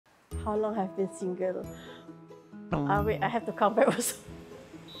How long have I been single? Wait, I have to count back also.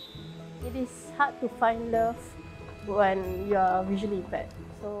 It is hard to find love when you are visually impaired.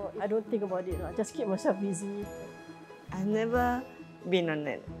 So I don't think about it. I just keep myself busy. I've never been on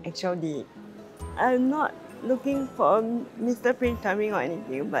an actual date. I'm not looking for Mr. Prince Charming or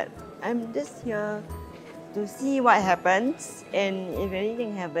anything, but I'm just here to see what happens, and if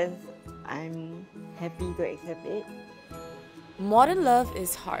anything happens, I'm happy to accept it. Modern love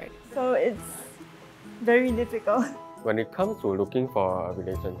is hard. So it's very difficult. When it comes to looking for a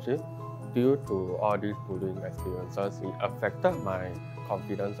relationship, due to all these bullying experiences, it affected my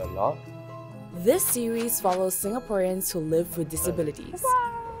confidence a lot. This series follows Singaporeans who live with disabilities.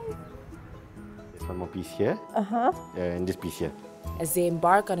 There's one more piece here, and this piece here. As they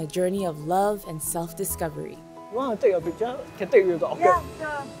embark on a journey of love and self-discovery. You want to take a picture? Can take with the orchid. Yeah,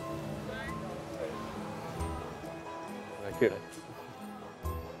 sure. Like it.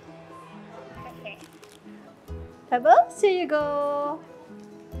 Okay. Pebbles, here you go.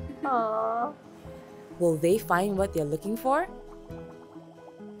 Aww. Will they find what they're looking for?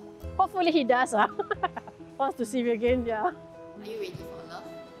 Hopefully he does. Wants to see me again, yeah. Are you ready for love?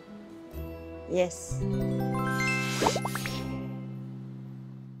 Yes.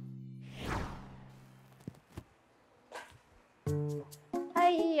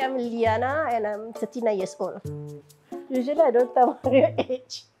 Hi, I'm Liana and I'm 39 years old. Usually I don't tell my real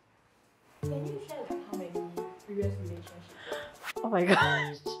age. Can you share like how many previous relationships? Oh my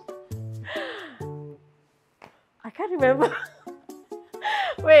gosh. I can't remember.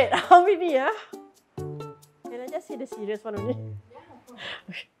 Wait, how many? Can I just say the serious one only? Yeah, of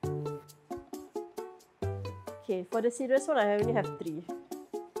course. Okay, for the serious one, I only have 3.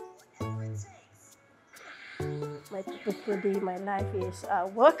 My typical day in my life is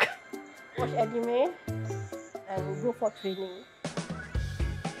work, watch anime, and go for training.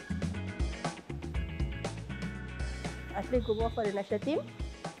 I play goalball for the national team,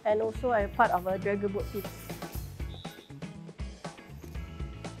 and also I'm part of a dragon boat team.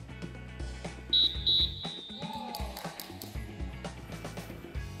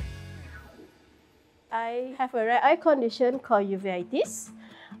 I have a rare eye condition called uveitis.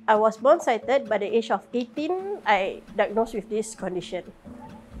 I was born sighted. By the age of 18, I diagnosed with this condition.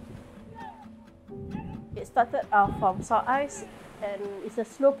 It started from sore eyes, and it's a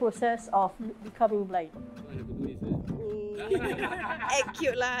slow process of becoming blind. Act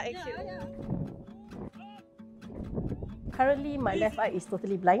cute lah, act cute. Currently, my left eye is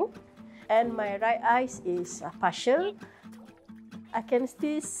totally blind, and my right eye is partial. I can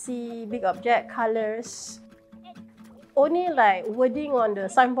still see big object, colors. Only like wording on the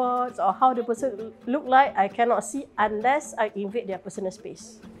signboards or how the person look like, I cannot see unless I invade their personal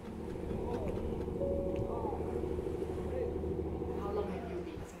space.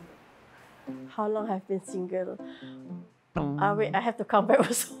 How long have you been single? Wait, I have to count back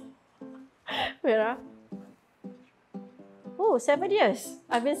also. Wait, Oh, 7 years.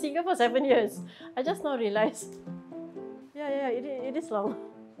 I've been single for 7 years. I just now realized. Yeah, it is long.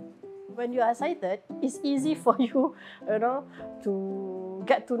 When you are sighted, it's easy for you, to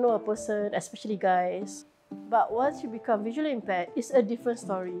get to know a person, especially guys. But once you become visually impaired, it's a different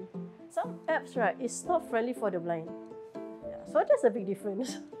story. Some apps, right, it's not friendly for the blind. Yeah, so that's a big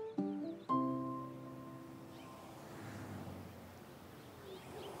difference.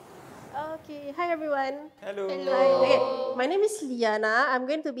 Okay, hi everyone. Hello. Hi. Okay, my name is Liana. I'm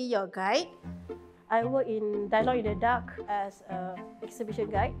going to be your guide. I work in Dialogue in the Dark as an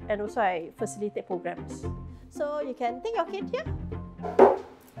exhibition guide, and also I facilitate programs. So you can take your cane here.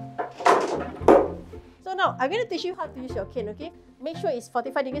 So now I'm going to teach you how to use your cane, okay? Make sure it's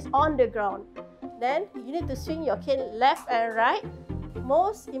 45 degrees on the ground. Then you need to swing your cane left and right.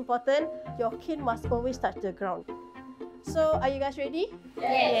 Most important, your cane must always touch the ground. So are you guys ready?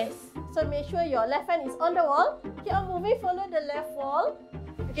 Yes. So make sure your left hand is on the wall. Keep on moving, follow the left wall.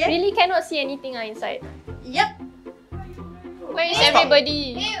 Okay? Really cannot see anything inside. Yep. Where is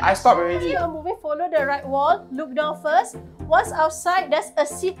everybody? I stopped already. Keep on moving, follow the right wall. Look down first. Once outside, there's a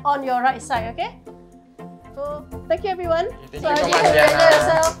seat on your right side, okay? So, thank you everyone. Thank you so much, enjoy Liana.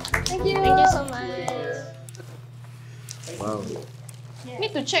 yourself. Thank you. Thank you so much. Wow.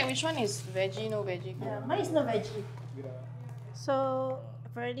 Need to check which one is veggie, no veggie. Yeah, mine is no veggie. So,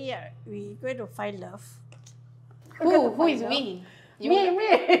 apparently we're going to find love. Who is we? Me.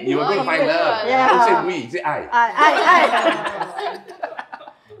 You were going to find love. Yeah. Don't say we, say I. I.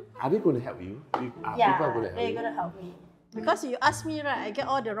 Are they going to help you? Yeah, People are going to help they're you? going to help me. Because you ask me, right, I get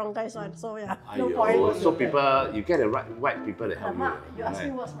all the wrong guys on, so yeah, no Aiyo, point. so people, you get the right people to help Mak, you. you ask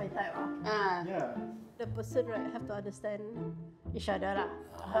me what's my type. Ah. Yeah. the person have to understand each other lah.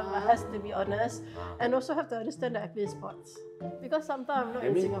 Has to be honest, and also have to understand that I play sports because sometimes I'm not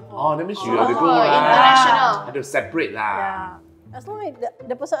in Singapore. Oh, that means you have to go international. Have to separate lah. Yeah, as long as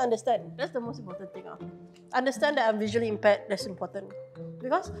the person understand, that's the most important thing. Understand that I'm visually impaired. That's important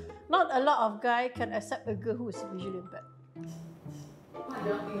because not a lot of guys can accept a girl who is visually impaired. What do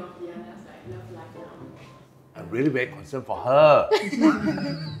you think of Liana's love life now? I'm really very concerned for her.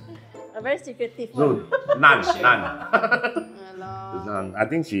 A very secretive No, one. none. Hello. I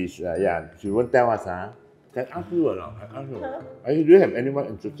think she's, she won't tell us. Can I ask you or not? I ask you. Do you have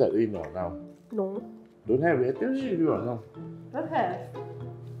anyone interested in or now? No, Don't have it. Tell you or no? don't have.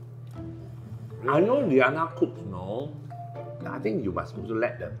 I know Liana cooks, no? I think you must also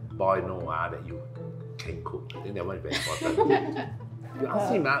let the boy know that you can cook. I think that one is very important. You ask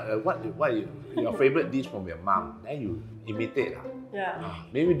him what is your favorite dish from your mom, then you imitate. Yeah.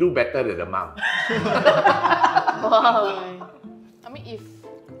 Maybe do better than the mom. Wow. I mean, if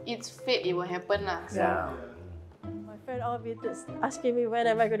it's fate, it will happen lah. So. Yeah. My friend all be asking me when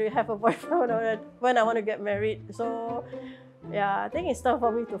am I going to have a boyfriend or when I want to get married. So, yeah, I think it's time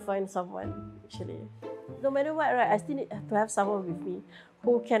for me to find someone actually. No matter what, right, I still need to have someone with me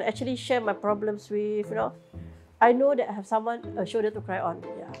who can actually share my problems with, you know. I know that I have someone, a shoulder to cry on.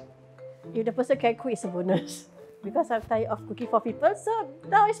 Yeah. If the person can cook, it's a bonus. Because I'm tired of cooking for people, so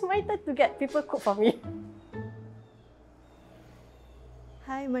now it's my turn to get people cook for me.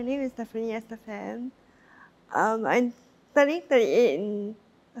 Hi, my name is Stephanie Estefan. I'm turning 38 in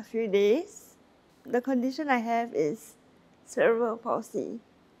a few days. The condition I have is cerebral palsy.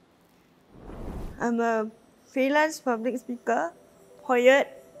 I'm a freelance public speaker, poet,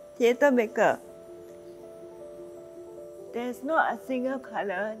 theatre maker. There's not a single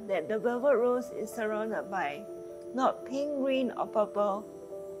color that the velvet rose is surrounded by, not pink, green, or purple,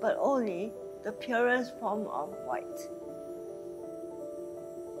 but only the purest form of white.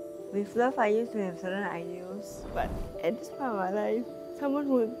 With love, I used to have certain ideals, but at this point of my life, someone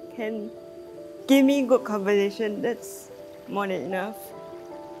who can give me good conversation, that's more than enough.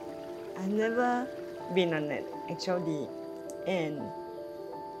 I've never been on an actual date, and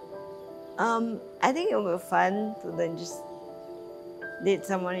I think it will be fun to then just date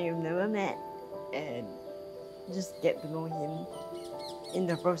someone you've never met and just get to know him in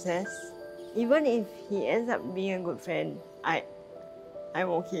the process. Even if he ends up being a good friend, I'm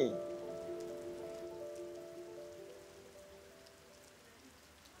okay.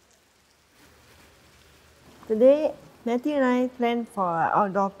 Today, Matthew and I planned for an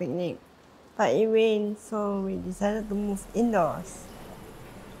outdoor picnic, but it rained, so we decided to move indoors.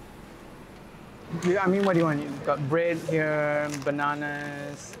 I mean, what do you want? You've got bread here,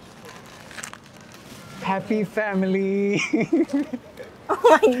 bananas, happy family.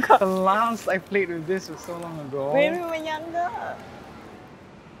 Oh my god! The last I played with this was so long ago. When we were younger.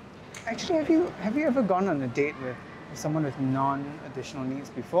 Actually, have you ever gone on a date with someone with non-additional needs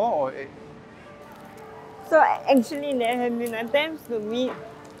before, or? So actually, there have been attempts to meet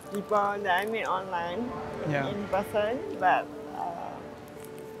people that I met online in person, but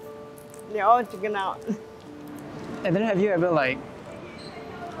they all chicken out. And then have you ever, like,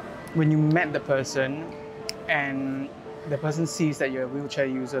 when you met the person and the person sees that you're a wheelchair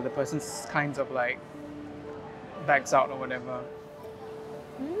user, the person kind of like backs out or whatever?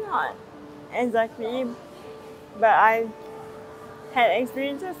 Not exactly, but I had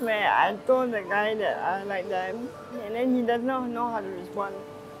experiences where I told the guy that I like them, and then he does not know how to respond.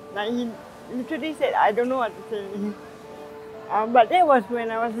 Like, he literally said, I don't know what to say. But that was when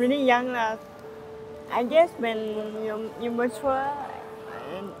I was really young. I guess when you mature,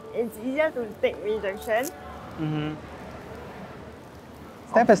 and it's easier to take rejection.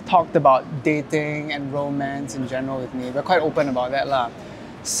 Steph has talked about dating and romance in general with me. We're quite open about that lah.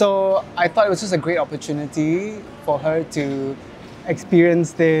 So I thought it was just a great opportunity for her to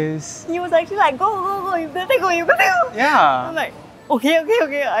experience this. He was actually like, go, you better go. Yeah. I'm like, okay,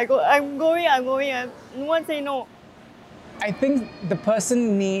 I'm going. No one say no. I think the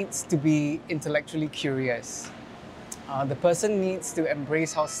person needs to be intellectually curious. The person needs to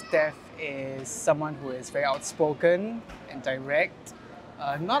embrace how Steph is someone who is very outspoken and direct.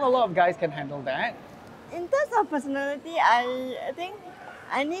 Not a lot of guys can handle that. In terms of personality, I think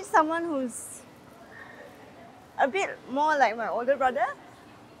I need someone who's a bit more like my older brother.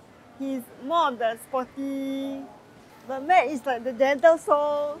 He's more of the sporty, but Matt is like the gentle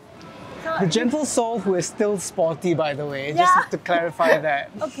soul. So The gentle soul who is still sporty, by the way, Yeah. just to clarify that.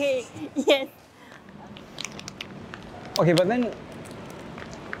 okay, yes. Okay, but then,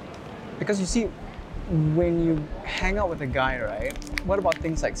 because you see, when you hang out with a guy, right, what about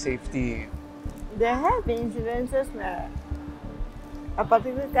things like safety? There have been incidences where a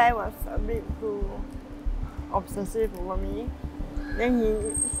particular guy was a bit too obsessive over me. Then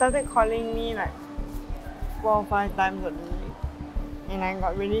he started calling me like 4 or 5 times a day, and I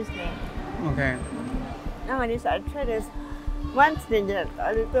got really scared. Okay. Nowadays, I try to, once they get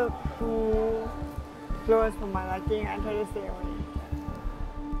a little too close for my liking, I try to stay away.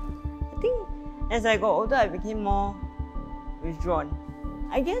 I think as I got older, I became more withdrawn.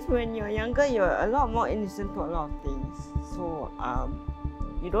 I guess when you're younger, you're a lot more innocent to a lot of things. So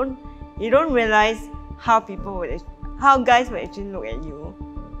you don't realize how guys will actually look at you,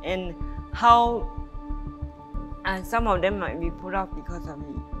 and how some of them might be put off because of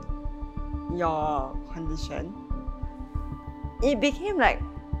your condition. It became like,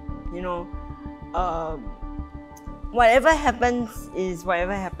 you know, whatever happens is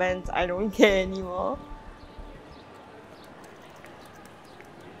whatever happens. I don't care anymore.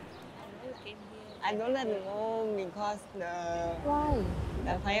 I don't let them know because Why?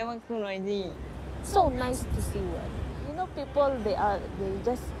 the fireworks too noisy. So nice to see what. You know, people they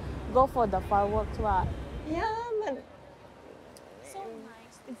just go for the fireworks. What? Yeah, but So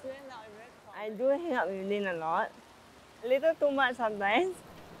nice. it's very loud. I do hang out with Lynn a lot. A little too much sometimes,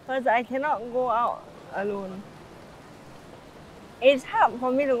 because I cannot go out alone. It's hard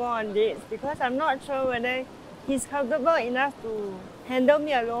for me to go on dates because I'm not sure whether he's comfortable enough to handle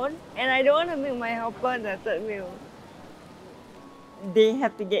me alone, and I don't want to make my helper the third wheel. They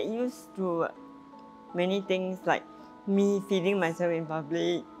have to get used to many things like me feeding myself in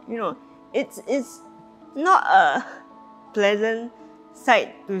public. You know, it's not a pleasant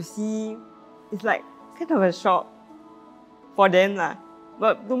sight to see. It's like kind of a shock for them lah.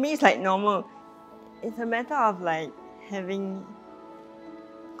 But to me, it's like normal. It's a matter of like having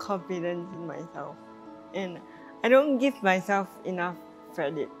confidence in myself, and I don't give myself enough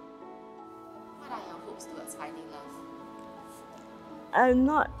credit. What are your hopes towards finding love? I'm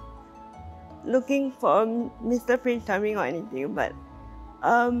not looking for Mr. Prince Charming or anything, but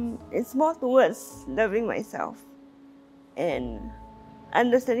it's more towards loving myself and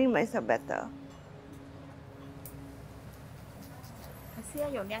understanding myself better. 还是要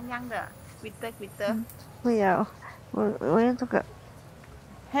有亮亮的 glitter。不要，我要这个。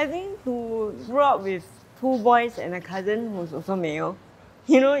Having to grow up with 2 boys and a cousin who's also male,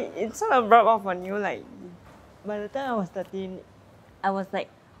 you know, it sort of rubbed off on you. Like, by the time I was 13, I was like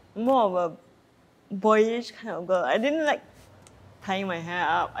more of a boyish kind of girl. I didn't like tying my hair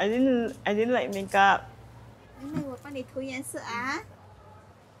up. I didn't like makeup. 妹妹，我帮你涂颜色啊。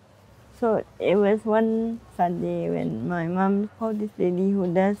 So it was one Sunday when my mom called this lady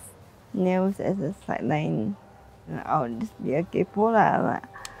who does nails as a sideline. I'll just be a kepo lah.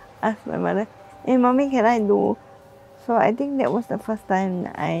 Ask my mother, "Hey, mommy, can I do?" So I think that was the first time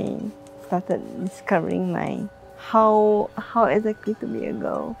I started discovering my how exactly to be a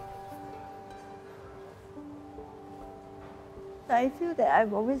girl. I feel that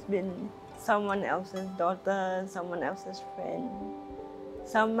I've always been someone else's daughter, someone else's friend,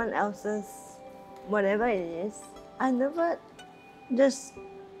 someone else's whatever it is. I'm never just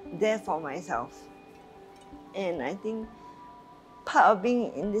there for myself. And I think part of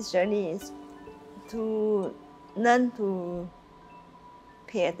being in this journey is to learn to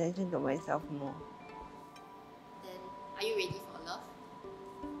pay attention to myself more. Then, are you ready for love?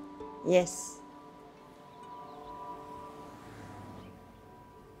 Yes.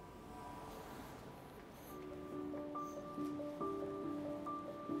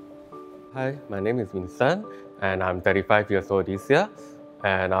 Hi, my name is Winston and I'm 35 years old this year.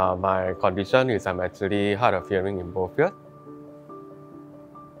 And my condition is I'm actually hard of hearing in both ears.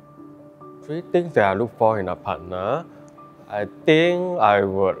 3 things that I look for in a partner. I think I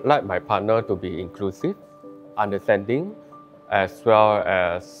would like my partner to be inclusive, understanding, as well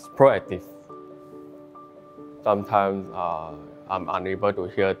as proactive. Sometimes I'm unable to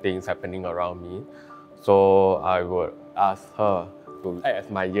hear things happening around me, so I would ask her to act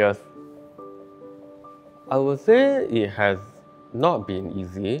as my ears. I would say it has not been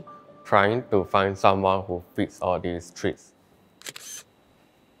easy trying to find someone who fits all these traits.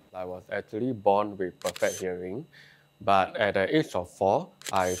 I was actually born with perfect hearing, but at the age of 4,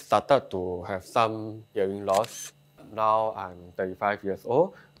 I started to have some hearing loss. Now I'm 35 years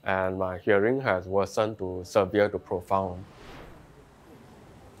old and my hearing has worsened to severe to profound.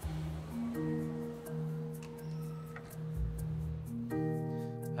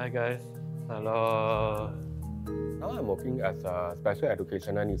 Hi guys, hello. Now I'm working as a special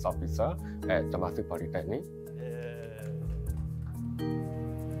educational needs officer at Temasek Polytechnic.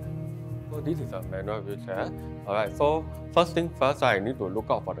 So this is a manual wheelchair. Alright, so first thing first, I need to look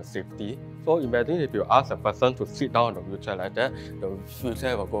out for the safety. So imagine if you ask a person to sit down on the wheelchair like that, the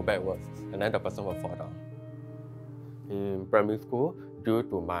wheelchair will go backwards and then the person will fall down. In primary school, due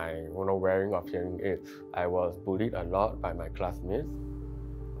to my wearing of hearing aids, I was bullied a lot by my classmates.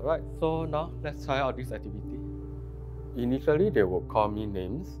 Alright, so now let's try out this activity. Initially, they would call me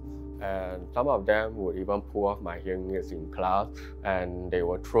names, and some of them would even pull off my hearing aids in class, and they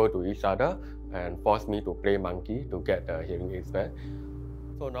would throw to each other and force me to play monkey to get the hearing aids back.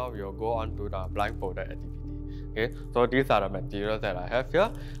 So now we'll go on to the blindfolded activity. Okay, so these are the materials that I have here.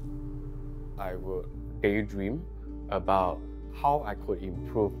 I would daydream about how I could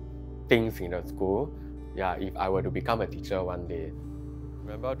improve things in the school, if I were to become a teacher one day.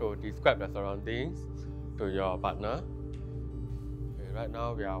 Remember to describe the surroundings to your partner. Okay, right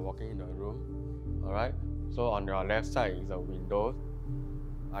now we are walking in the room. Alright, so on your left side is a window.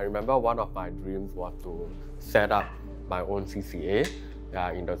 I remember one of my dreams was to set up my own CCA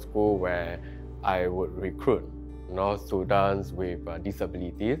in the school where I would recruit students with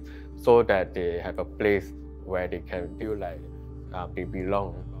disabilities so that they have a place where they can feel like they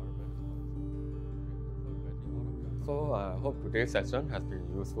belong. So I hope today's session has been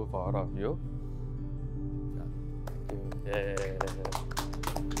useful for all of you. Yeah.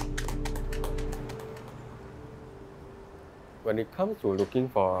 When it comes to looking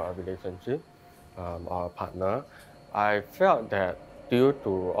for a relationship or a partner, I felt that due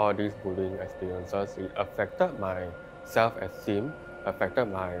to all these bullying experiences, it affected my self-esteem, affected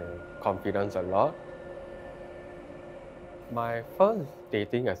my confidence a lot. My first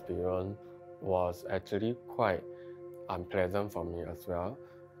dating experience was actually quite unpleasant for me as well,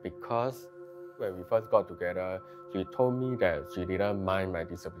 because when we first got together, she told me that she didn't mind my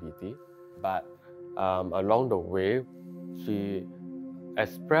disability, but along the way, she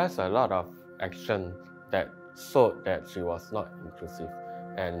expressed a lot of action that showed that she was not inclusive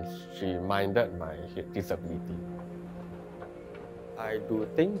and she minded my disability. I do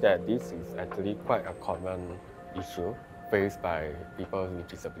think that this is actually quite a common issue faced by people with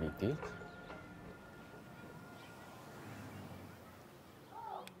disabilities.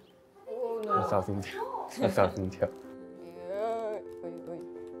 Oh no.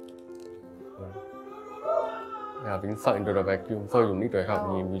 Yeah, being sucked into the vacuum, so you need to help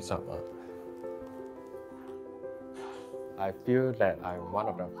me reach up. I feel that I'm one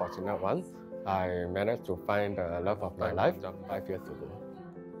of the fortunate ones. I managed to find the love of my life 5 years ago.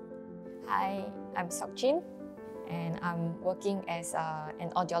 Hi, I'm Sokjin, and I'm working as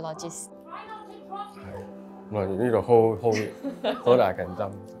an audiologist. No, you need to hold it so that I can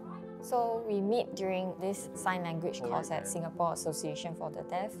jump. So we meet during this sign language course at Singapore Association for the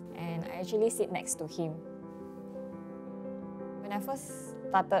Deaf, and I actually sit next to him. When I first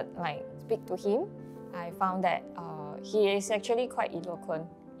started speak to him, I found that he is actually quite eloquent,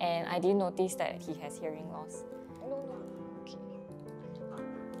 and I didn't notice that he has hearing loss.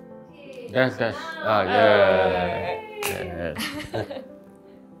 Yes. Yeah.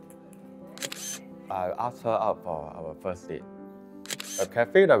 I asked her out for our first date. The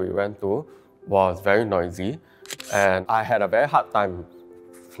cafe that we went to was very noisy, and I had a very hard time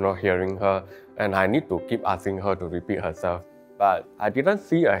hearing her, and I need to keep asking her to repeat herself. But I didn't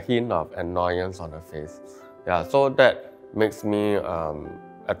see a hint of annoyance on her face. So that makes me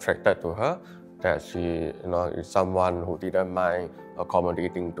attracted to her, that she is someone who didn't mind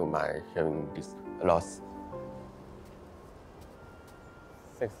accommodating to my hearing loss.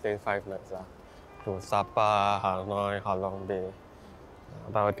 6 days, 5 nights to Sabah, Hanoi, Halong Bay.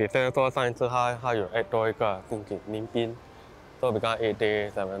 但我的确做上一次他有 add 多一个宁宾，so it become 8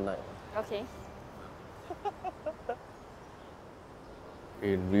 days, 7 nights. Okay.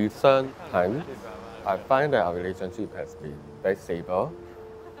 In recent times, I find that our relationship has been very stable.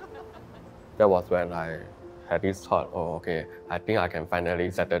 That was when I had this thought, okay, I think I can finally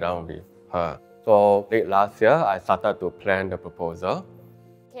settle down with her. So late last year, I started to plan the proposal.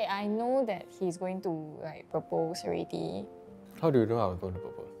 Okay, I know that he's going to propose already. How do you know I was going to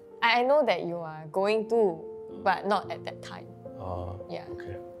propose? I know that you are going to, but not at that time.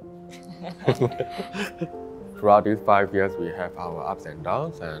 Okay. Throughout these 5 years, we have our ups and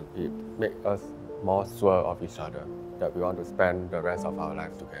downs, and it makes us more sure of each other that we want to spend the rest of our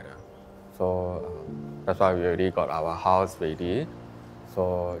life together. So that's why we already got our house ready.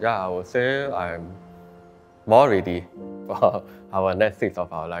 So I would say I'm more ready for our next stage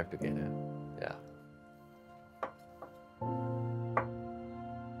of our life together.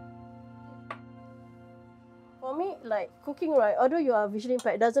 For me, cooking, right, although you are visually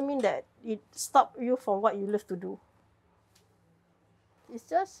impaired, doesn't mean that it stops you from what you love to do. It's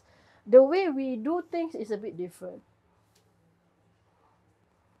just the way we do things is a bit different.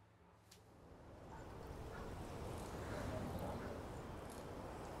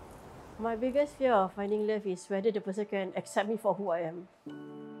 My biggest fear of finding love is whether the person can accept me for who I am.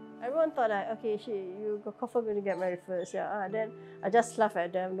 Everyone thought that, okay, you confirm going to get married first. Yeah. Then I just laugh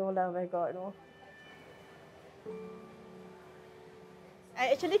at them. No lah, my God, no. I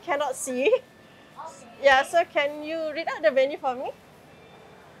actually cannot see. Okay. Yeah, so can you read out the venue for me?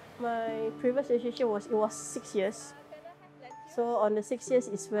 My previous relationship was 6 years. So on the 6 years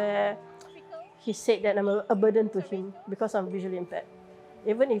is where he said that I'm a burden to him because I'm visually impaired.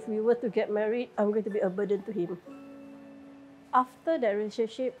 Even if we were to get married, I'm going to be a burden to him. After that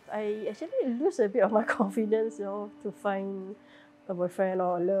relationship, I actually lose a bit of my confidence, to find a boyfriend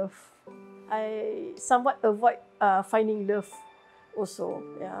or love. I somewhat avoid finding love also,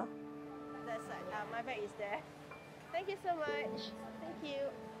 yeah. That's right, my bag is there. Thank you so much. Thank you.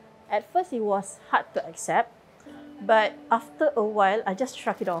 At first, it was hard to accept, but after a while, I just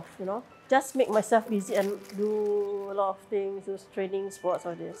shrug it off, Just make myself busy and do a lot of things, do training, sports,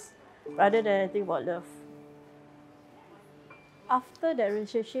 all this, rather than think about love. After that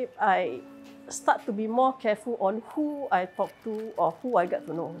relationship, I start to be more careful on who I talk to or who I get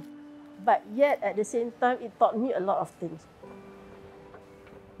to know. But yet, at the same time, it taught me a lot of things.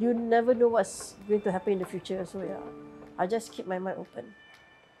 You never know what's going to happen in the future, so yeah, I just keep my mind open.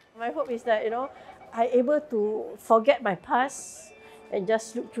 My hope is that, I'm able to forget my past and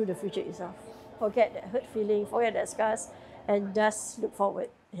just look through the future itself. Forget that hurt feeling, forget that scars, and just look forward.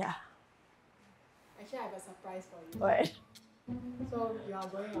 Yeah. Actually, I have a surprise for you. What? So you are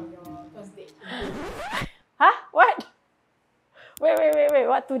going on your first date. Huh? What? Wait.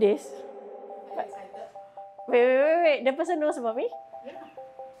 What, 2 days? Are you excited? Wait. The person knows about me? Yeah.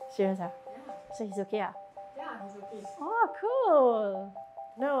 Serious? Yeah. So he's okay? Yeah, he's okay. Oh, cool.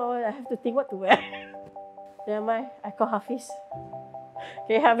 Now I have to think what to wear. Never mind, I call Hafiz.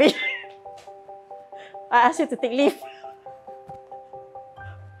 Okay, Hafiz. I asked you to take leave.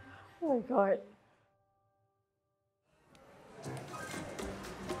 Oh my God.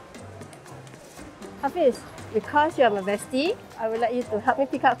 Hafiz, because you are my bestie, I would like you to help me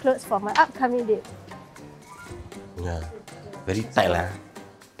pick out clothes for my upcoming date. Yeah, very tight lah.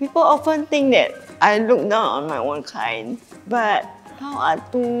 People often think that I look down on my own kind, but how are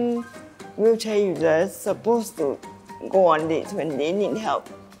two wheelchair users supposed to go on dates when they need help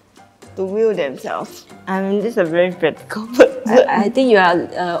to wheel themselves? I'm just a very practical person. I think you are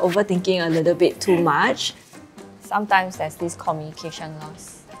overthinking a little bit too much. Sometimes there's this communication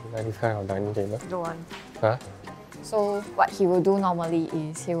loss. You like this kind of dining table? Don't want. Huh? So what he will do normally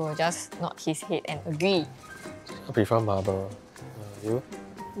is he will just nod his head and agree. I prefer marble. You?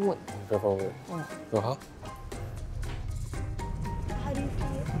 Wood. I prefer wood. So how? How do you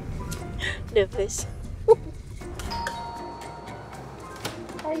feel? Nervous.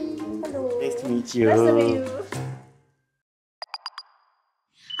 Hi, hello. Nice to meet you. Nice to meet you.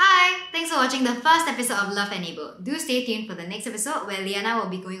 Hi! Thanks for watching the first episode of Love and Able. Do stay tuned for the next episode where Liana will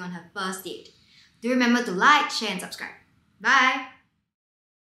be going on her first date. Do remember to like, share and subscribe. Bye!